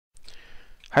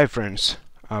Hi friends,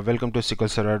 welcome to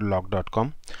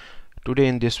sqlserverlog.com. Today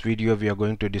in this video we are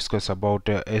going to discuss about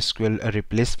SQL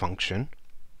Replace Function.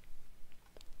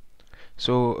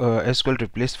 So SQL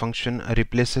Replace Function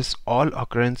replaces all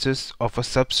occurrences of a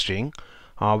substring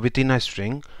within a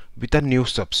string with a new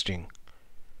substring.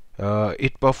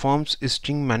 It performs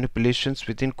string manipulations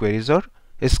within queries or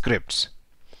scripts,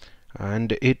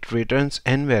 and it returns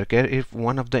nvarchar if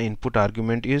one of the input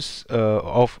argument is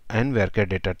of nvarchar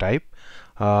data type,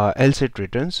 else it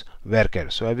returns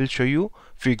varchar. So I will show you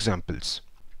few examples.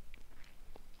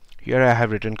 Here I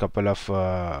have written couple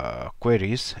of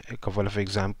queries, a couple of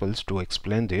examples to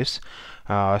explain this.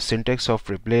 Syntax of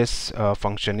replace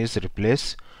function is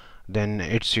replace, then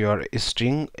it's your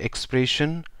string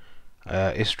expression,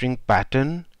 a string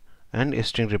pattern, and a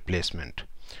string replacement.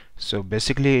 So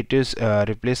basically it is a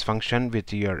replace function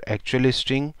with your actual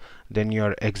string, then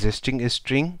your existing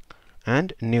string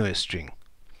and new string.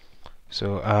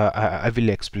 So I will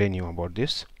explain you about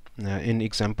this. In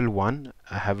example 1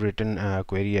 I have written a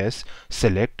query as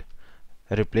select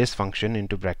replace function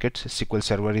into brackets SQL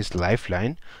server is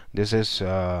lifeline. This is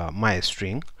my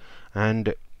string,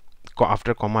 and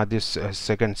after comma this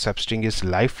second substring is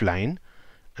lifeline,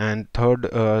 and third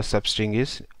substring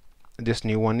is this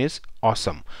new one is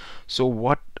awesome. So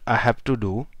what I have to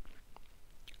do,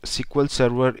 SQL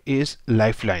server is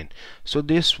lifeline, so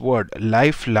this word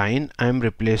lifeline I am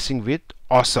replacing with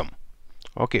awesome.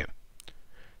 Okay,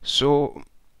 so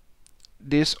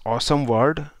this awesome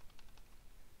word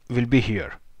will be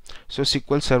here. So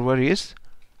SQL server is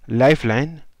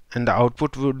lifeline and the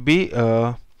output would be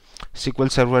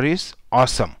SQL server is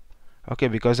awesome. Okay,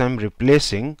 because I'm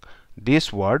replacing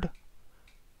this word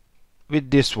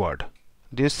with this word,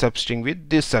 this substring with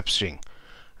this substring,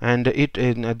 and it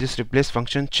in this replace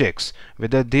function checks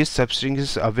whether this substring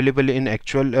is available in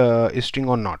actual string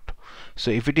or not.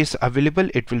 So if it is available,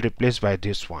 it will replace by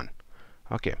this one.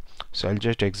 Okay, so I'll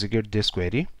just execute this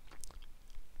query.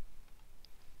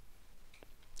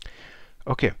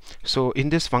 Okay, so in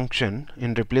this function,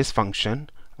 in replace function,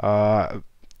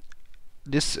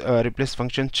 this replace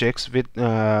function checks with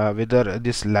whether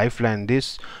this lifeline,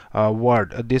 this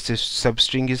word, this is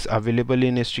substring is available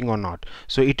in a string or not.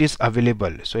 So it is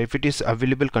available. So if it is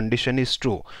available, condition is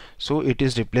true, so it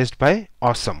is replaced by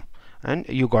awesome, and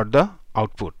you got the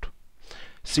output.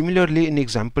 Similarly, in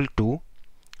example 2,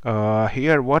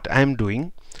 here what I am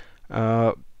doing,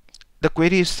 the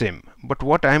query is same, but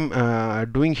what I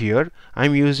am doing here, I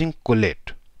am using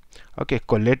collate. Okay,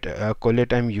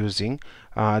 collate I'm using.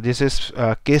 This is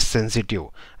case sensitive.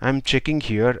 I'm checking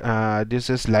here, this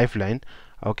is lifeline,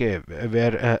 okay,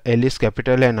 where L is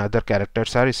capital and other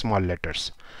characters are small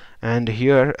letters, and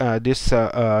here this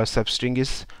substring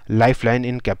is lifeline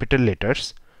in capital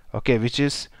letters. Okay, which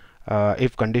is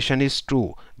if condition is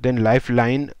true, then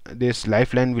lifeline, this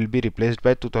lifeline will be replaced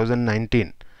by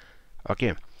 2019.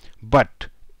 Okay, but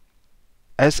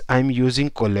as I'm using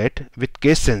collate with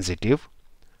case sensitive,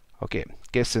 okay,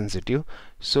 case sensitive,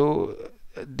 so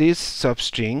this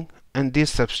substring and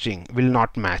this substring will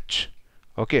not match.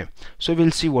 Okay, so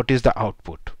we'll see what is the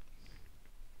output.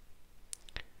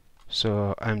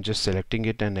 So I'm just selecting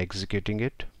it and executing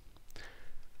it.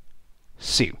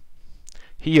 See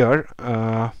here,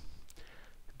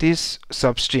 this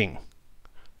substring,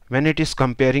 when it is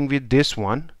comparing with this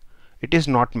one, it is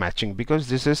not matching because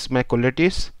this is my collate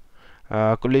is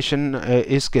collation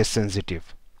is case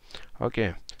sensitive.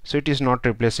 Okay, so it is not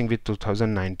replacing with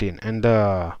 2019, and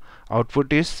the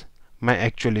output is my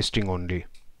actual string only.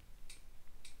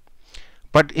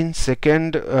 But in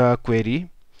second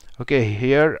query, okay,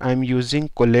 here I'm using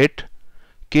collate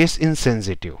case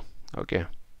insensitive. Okay,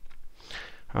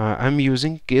 I'm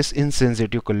using case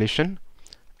insensitive collation,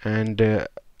 and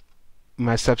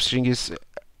my substring is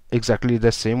exactly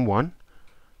the same one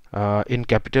in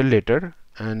capital letter,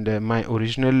 and my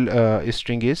original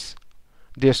string is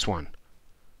this one.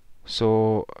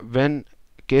 So when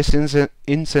case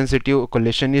insensitive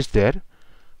collation is there,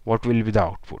 what will be the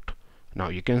output? Now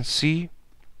you can see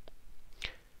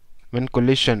when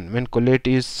collate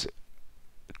is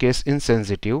case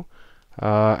insensitive,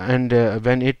 and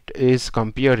when it is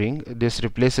comparing, this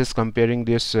replaces comparing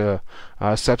this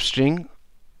substring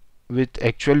with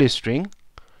actual string,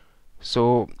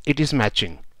 so it is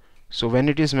matching. So when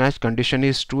it is matched, condition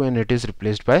is true and it is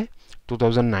replaced by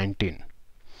 2019.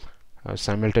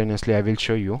 Simultaneously I will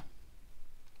show you.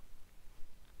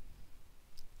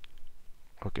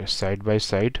 Okay, side by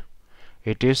side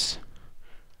it is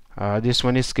this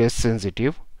one is case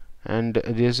sensitive and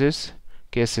this is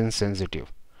case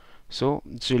insensitive. so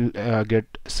it will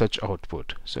get such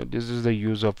output. So this is the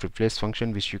use of replace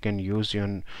function, which you can use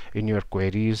in your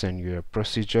queries and your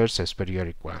procedures as per your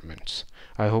requirements.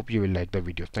 I hope you will like the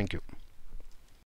video. Thank you.